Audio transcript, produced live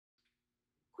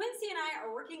Quincy and I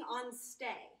are working on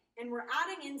stay, and we're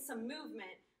adding in some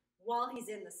movement while he's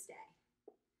in the stay.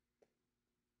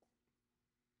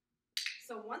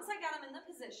 So once I got him in the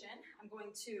position, I'm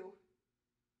going to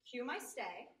cue my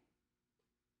stay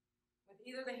with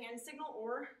either the hand signal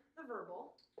or the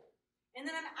verbal. And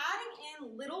then I'm adding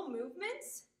in little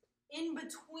movements in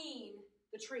between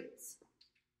the treats.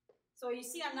 So you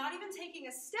see, I'm not even taking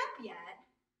a step yet.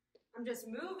 I'm just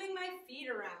moving my feet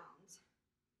around.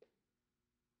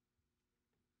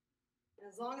 And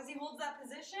as long as he holds that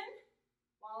position,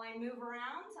 while I move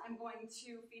around, I'm going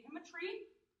to feed him a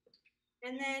treat.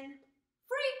 And then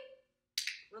free.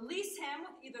 Release him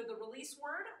with either the release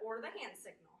word or the hand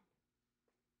signal.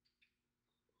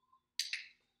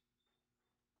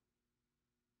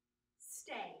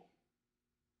 Stay.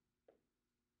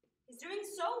 He's doing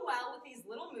so well with these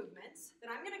little movements that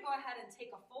I'm going to go ahead and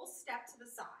take a full step to the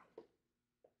side.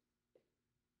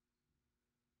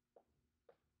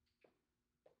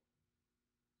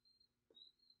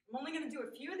 I'm only going to do a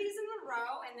few of these in a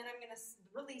row, and then I'm going to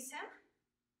release him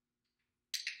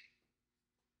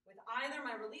with either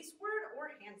my release word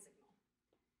or hand signal.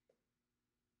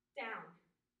 Down.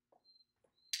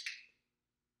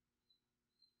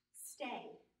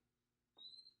 Stay.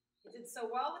 He did so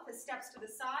well with the steps to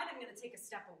the side, I'm going to take a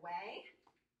step away.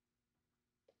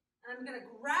 And I'm going to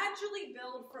gradually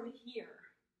build from here.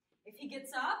 If he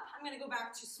gets up, I'm going to go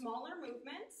back to smaller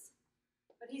movements,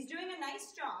 but he's doing a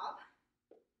nice job.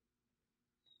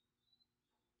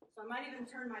 So I might even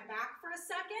turn my back for a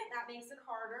second. That makes it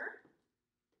harder.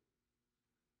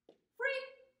 Free.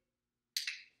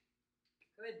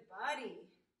 Good buddy.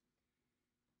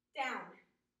 Down.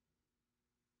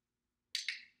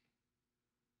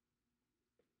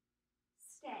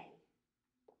 Stay.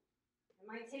 I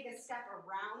might take a step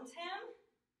around him.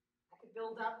 I could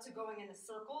build up to going in a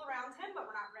circle around him, but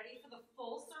we're not ready for the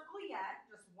full circle yet.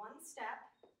 Just one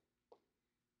step.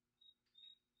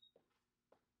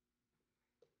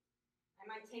 I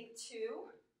might take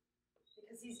two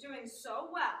because he's doing so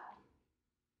well.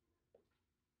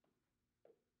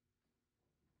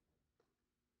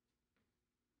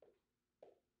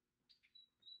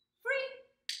 Free.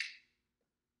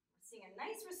 We're seeing a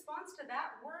nice response to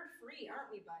that word free,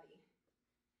 aren't we, buddy?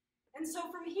 And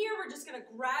so from here, we're just going to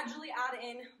gradually add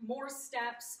in more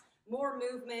steps, more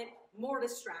movement, more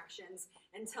distractions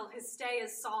until his stay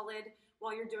is solid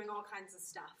while you're doing all kinds of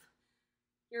stuff.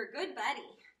 You're a good buddy.